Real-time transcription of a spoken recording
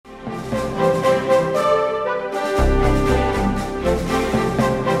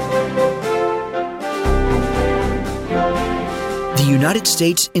United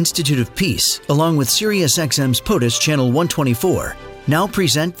States Institute of Peace, along with SiriusXM's POTUS Channel 124, now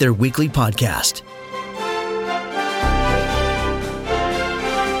present their weekly podcast.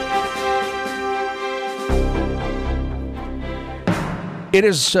 It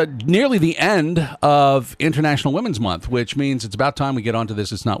is nearly the end of International Women's Month, which means it's about time we get onto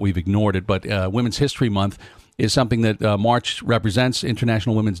this. It's not we've ignored it, but Women's History Month is something that March represents.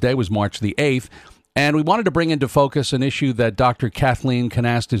 International Women's Day was March the 8th. And we wanted to bring into focus an issue that Dr. Kathleen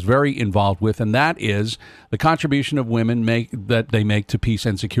Knast is very involved with, and that is the contribution of women that they make to peace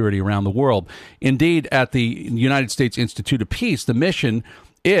and security around the world. Indeed, at the United States Institute of Peace, the mission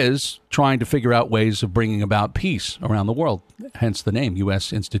is trying to figure out ways of bringing about peace around the world, hence the name,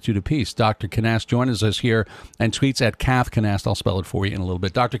 U.S. Institute of Peace. Dr. Knast joins us here and tweets at Kath Knast. I'll spell it for you in a little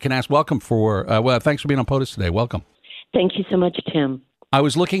bit. Dr. Knast, welcome thanks for being on POTUS today. Welcome. Thank you so much, Tim. I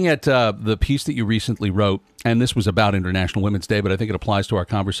was looking at the piece that you recently wrote, and this was about International Women's Day, but I think it applies to our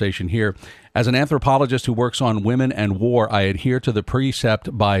conversation here. As an anthropologist who works on women and war, I adhere to the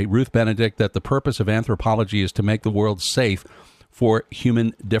precept by Ruth Benedict that the purpose of anthropology is to make the world safe for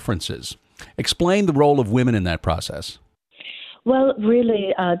human differences. Explain the role of women in that process. Well,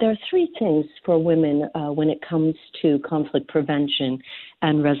 really, there are three things for women when it comes to conflict prevention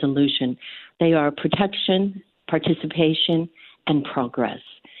and resolution. They are protection, participation, and progress.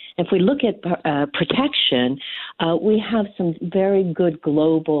 If we look at protection, we have some very good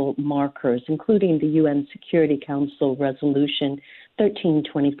global markers, including the UN Security Council Resolution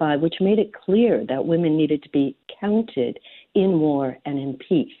 1325, which made it clear that women needed to be counted in war and in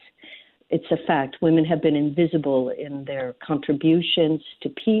peace. It's a fact. Women have been invisible in their contributions to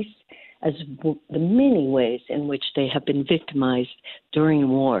peace as the many ways in which they have been victimized during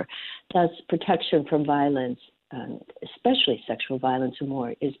war. Thus, protection from violence, especially sexual violence in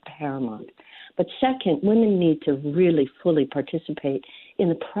war, is paramount. But second, women need to really fully participate in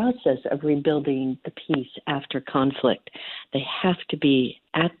the process of rebuilding the peace after conflict. They have to be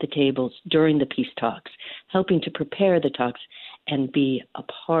at the tables during the peace talks, helping to prepare the talks and be a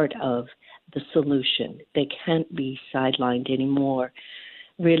part of the solution. They can't be sidelined anymore.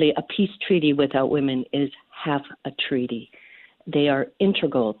 Really, a peace treaty without women is half a treaty. They are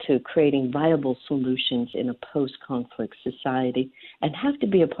integral to creating viable solutions in a post-conflict society and have to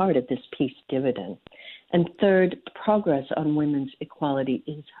be a part of this peace dividend. And third, progress on women's equality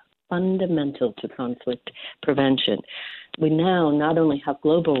is fundamental to conflict prevention. We now not only have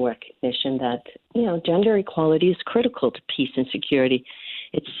global recognition that, gender equality is critical to peace and security.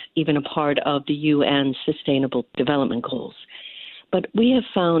 It's even a part of the UN Sustainable Development Goals. But we have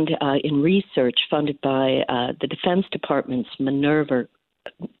found in research funded by the Defense Department's Minerva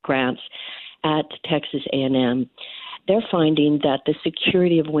grants at Texas A&M, they're finding that the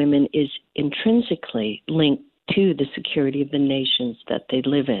security of women is intrinsically linked to the security of the nations that they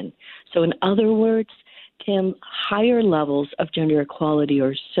live in. So in other words, Tim, higher levels of gender equality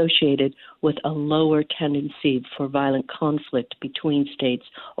are associated with a lower tendency for violent conflict between states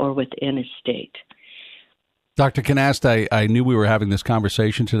or within a state. Dr. Knast, I knew we were having this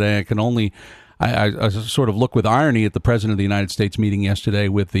conversation today. I sort of look with irony at the President of the United States meeting yesterday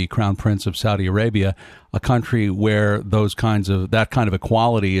with the Crown Prince of Saudi Arabia, a country where that kind of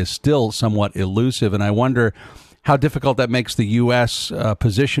equality is still somewhat elusive. And I wonder how difficult that makes the U.S.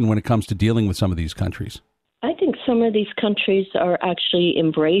 Position when it comes to dealing with some of these countries. I think some of these countries are actually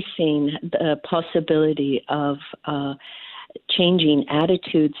embracing the possibility of changing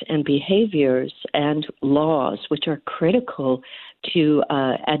attitudes and behaviors and laws, which are critical to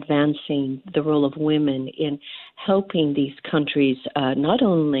advancing the role of women in helping these countries not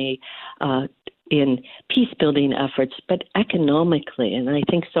only in peace-building efforts, but economically. And I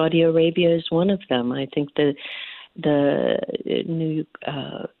think Saudi Arabia is one of them. I think the new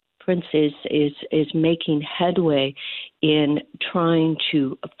prince is making headway in trying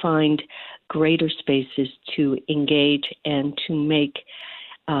to find greater spaces to engage and to make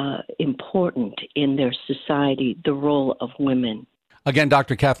important in their society the role of women. Again,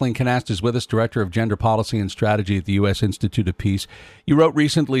 Dr. Kathleen Knast is with us, Director of Gender Policy and Strategy at the U.S. Institute of Peace. You wrote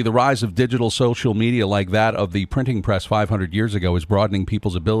recently, the rise of digital social media like that of the printing press 500 years ago is broadening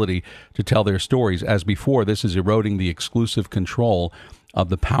people's ability to tell their stories. As before, this is eroding the exclusive control of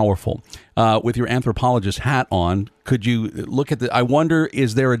the powerful. With your anthropologist hat on, could you look at I wonder,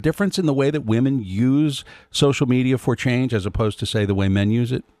 is there a difference in the way that women use social media for change as opposed to, say, the way men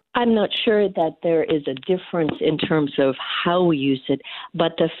use it? I'm not sure that there is a difference in terms of how we use it,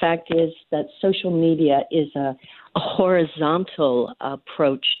 but the fact is that social media is a horizontal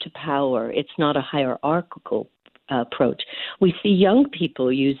approach to power. It's not a hierarchical approach. We see young people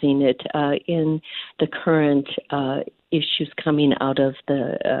using it in the current issues coming out of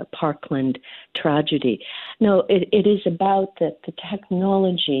the Parkland tragedy. No, it is about the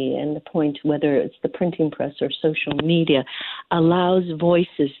technology and the point, whether it's the printing press or social media, allows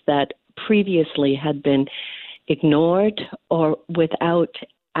voices that previously had been ignored or without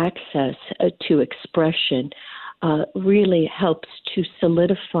access to expression, really helps to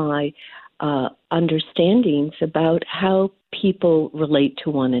solidify understandings about how people relate to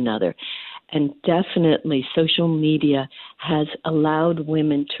one another. And definitely social media has allowed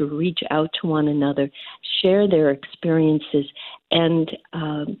women to reach out to one another, share their experiences, and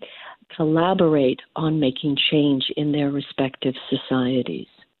collaborate on making change in their respective societies.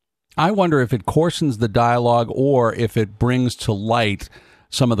 I wonder if it coarsens the dialogue or if it brings to light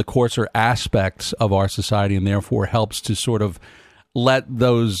some of the coarser aspects of our society and therefore helps to sort of let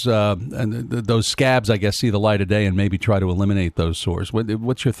those scabs, I guess, see the light of day and maybe try to eliminate those sores.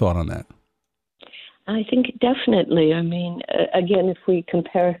 What's your thought on that? I think definitely. I mean, again, if we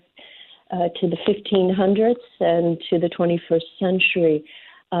compare to the 1500s and to the 21st century,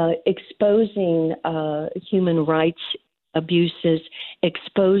 exposing human rights abuses,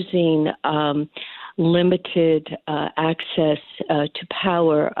 exposing limited access to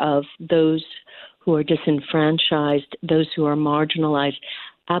power of those who are disenfranchised, those who are marginalized,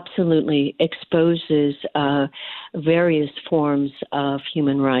 absolutely exposes various forms of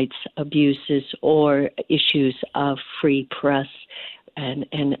human rights abuses or issues of free press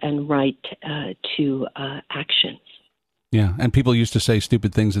and right to actions. Yeah, and people used to say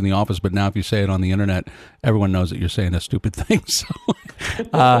stupid things in the office, but now if you say it on the internet, everyone knows that you're saying a stupid thing. So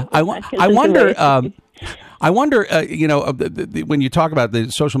I wonder, when you talk about the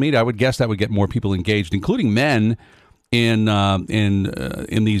social media, I would guess that would get more people engaged, including men, in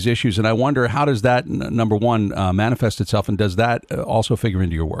these issues. And I wonder, how does that, number one, manifest itself, and does that also figure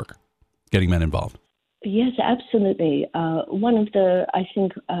into your work, getting men involved? Yes, absolutely. One of the, I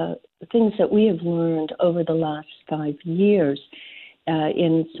think, things that we have learned over the last 5 years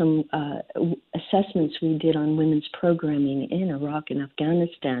in some assessments we did on women's programming in Iraq and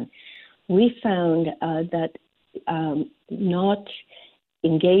Afghanistan, we found that not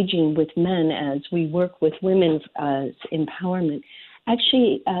engaging with men as we work with women's empowerment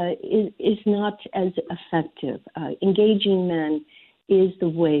actually is not as effective. Engaging men is the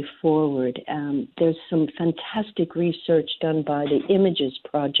way forward. There's some fantastic research done by the Images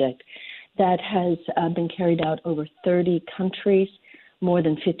Project that has been carried out over 30 countries, more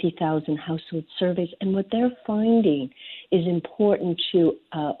than 50,000 household surveys. And what they're finding is important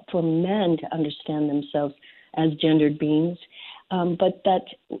for men to understand themselves as gendered beings, but that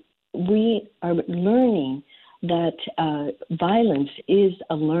we are learning that violence is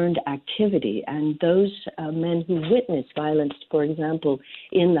a learned activity, and those men who witness violence, for example,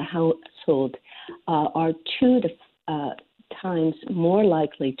 in the household, are 2 times more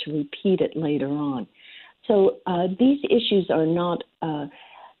likely to repeat it later on. So these issues are not,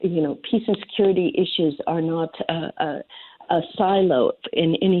 peace and security issues are not a silo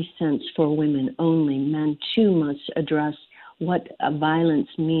in any sense for women only. Men, too, must address what violence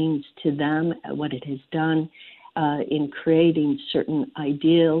means to them, what it has done in creating certain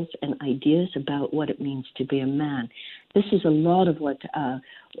ideals and ideas about what it means to be a man. This is a lot of what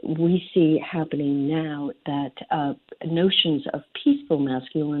we see happening now, that notions of peaceful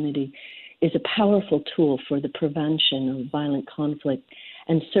masculinity is a powerful tool for the prevention of violent conflict,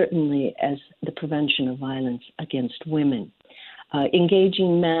 and certainly as the prevention of violence against women.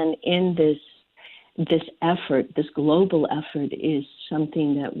 Engaging men in this effort, this global effort, is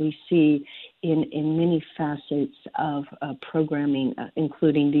something that we see in many facets of programming,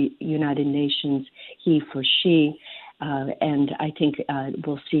 including the United Nations He for She, and I think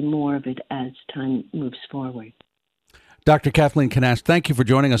we'll see more of it as time moves forward. Dr. Kathleen Knast, thank you for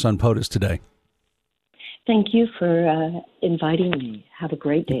joining us on POTUS today. Thank you for inviting me. Have a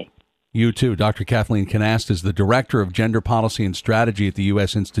great day. You too. Dr. Kathleen Knast is the Director of Gender Policy and Strategy at the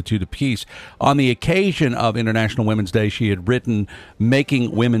U.S. Institute of Peace. On the occasion of International Women's Day, she had written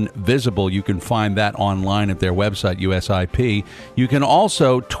Making Women Visible. You can find that online at their website, USIP. You can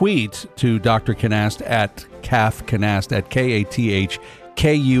also tweet to Dr. Knast at Kath Knast, at KATHKUEHNAST.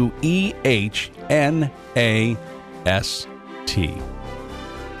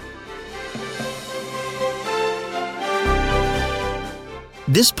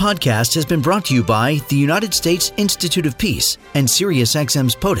 This podcast has been brought to you by the United States Institute of Peace and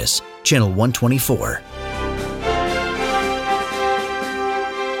SiriusXM's POTUS, Channel 124.